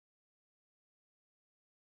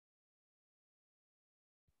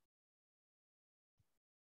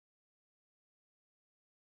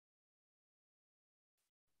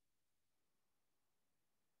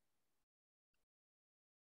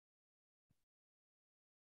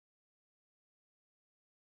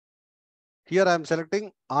Here I am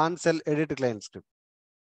selecting OncellEdit client script.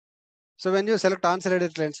 So when you select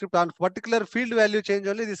OncellEdit client script, on particular field value change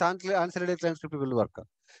only, this OncellEdit client script will work.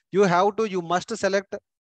 You must select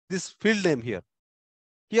this field name here.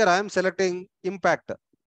 Here I am selecting impact.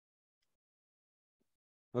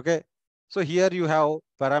 Okay. So here you have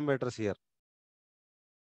parameters here.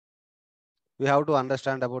 We have to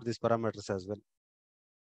understand about these parameters as well.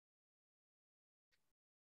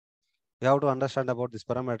 We have to understand about these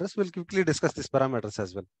parameters. We'll quickly discuss these parameters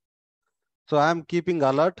as well. So I am keeping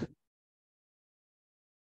alert.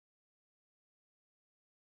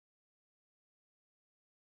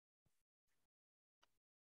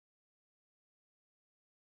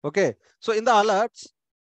 Okay. So in the alerts,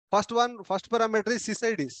 first parameter is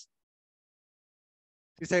sysidis.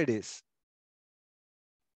 Sysidis.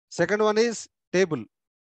 Second one is table.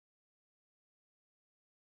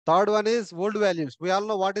 Third one is old values. We all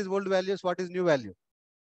know what is old values, what is new value.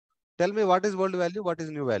 Tell me what is old value, what is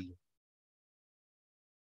new value.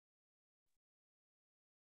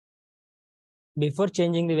 Before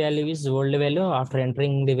changing the value is old value. After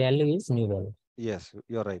entering the value is new value. Yes,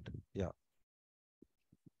 you're right. Yeah.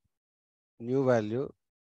 New value.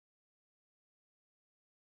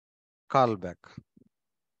 Callback.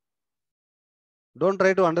 Don't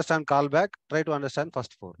try to understand callback. Try to understand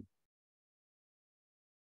first four.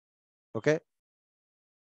 Okay.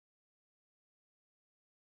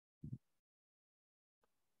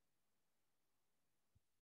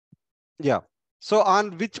 Yeah. So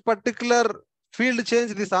on which particular field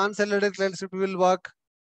change this OncellEdit client script will work?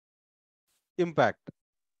 Impact.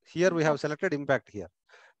 Here we have selected impact here.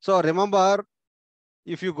 So remember,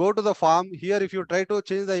 if you go to the form here, if you try to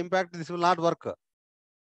change the impact, this will not work.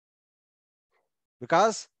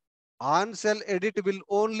 Because OncellEdit will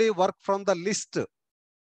only work from the list.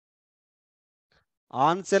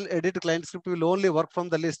 OncellEdit client script will only work from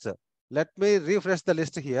the list. Let me refresh the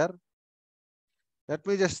list here. Let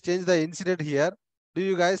me just change the incident here. Do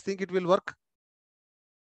you guys think it will work?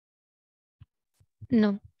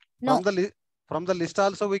 No. From the list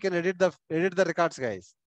also we can edit the records,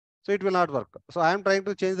 guys. So it will not work. So I am trying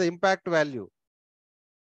to change the impact value.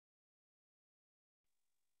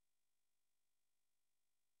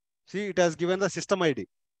 See, it has given the system ID.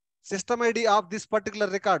 System ID of this particular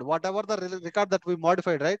record, whatever the record that we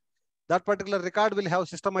modified, right? That particular record will have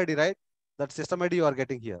system ID, right? That system ID you are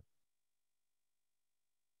getting here.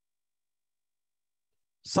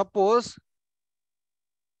 Suppose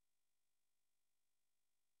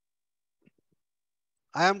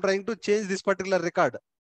I am trying to change this particular record.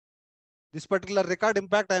 This particular record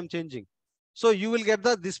impact I am changing. So you will get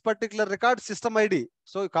this particular record system ID.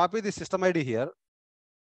 So copy the system ID here.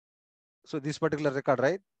 So this particular record,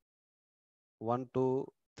 right? 1, 2,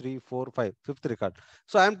 3, 4, 5, fifth record.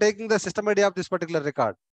 So I am taking the system ID of this particular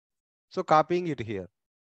record. So copying it here.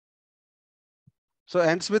 So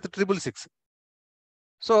ends with 666.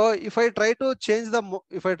 So if I try to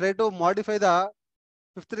modify the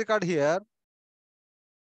fifth record here,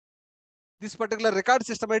 this particular record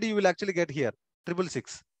system ID you will actually get here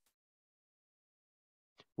 666.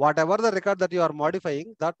 Whatever the record that you are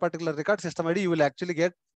modifying, that particular record system ID you will actually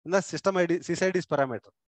get in the system ID sysidis parameter.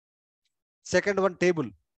 Second one, table.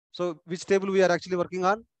 So which table we are actually working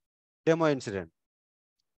on? Demo incident.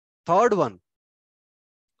 Third one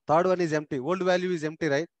is empty. Old value is empty,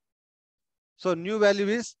 right? So new value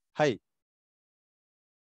is high.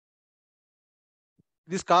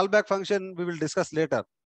 This callback function we will discuss later.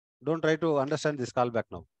 Don't try to understand this callback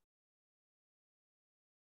now.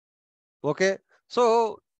 Okay.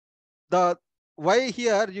 So the why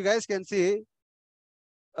here you guys can see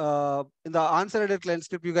in the OncellEdit client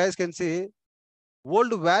script, you guys can see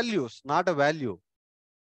old values, not a value.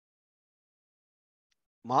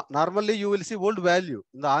 Normally you will see old value.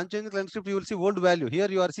 In the OncellEdit client script, you will see old value. Here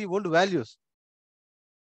you are seeing old values.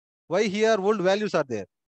 Why here old values are there?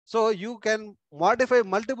 So you can modify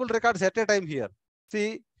multiple records at a time here.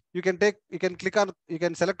 See, you can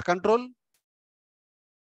select control.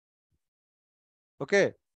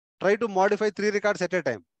 Okay. Try to modify 3 records at a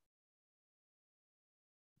time.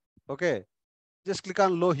 Okay. Just click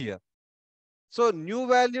on low here. So new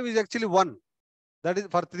value is actually 1. That is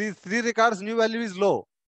for three records, new value is low.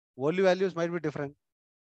 Old values might be different.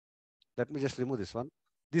 Let me just remove this one.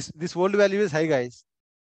 This old value is high, guys.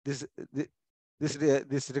 This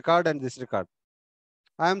record and this record.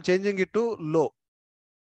 I am changing it to low.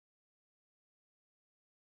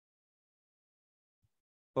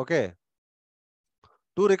 Okay.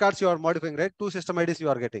 2 records you are modifying, right? 2 system IDs you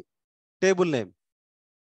are getting. Table name.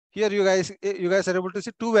 Here you guys are able to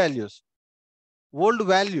see 2 values. Old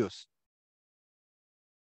values.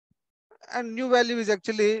 And new value is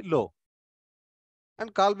actually low.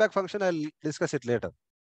 And callback function, I'll discuss it later.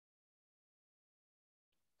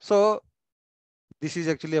 So this is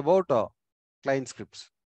actually about client scripts.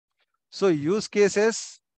 So use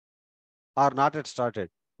cases are not yet started.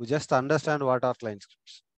 We just understand what are client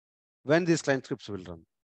scripts. When these client scripts will run.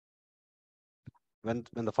 When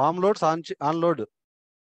the form loads onload,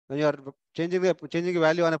 when you are changing the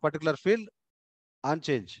value on a particular field, on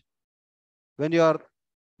change. When you are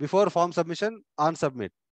before form submission, on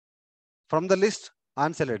submit. From the list,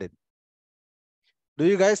 OncellEdit. Do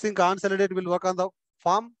you guys think OncellEdit will work on the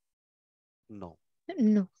form? No.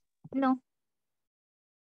 No. No.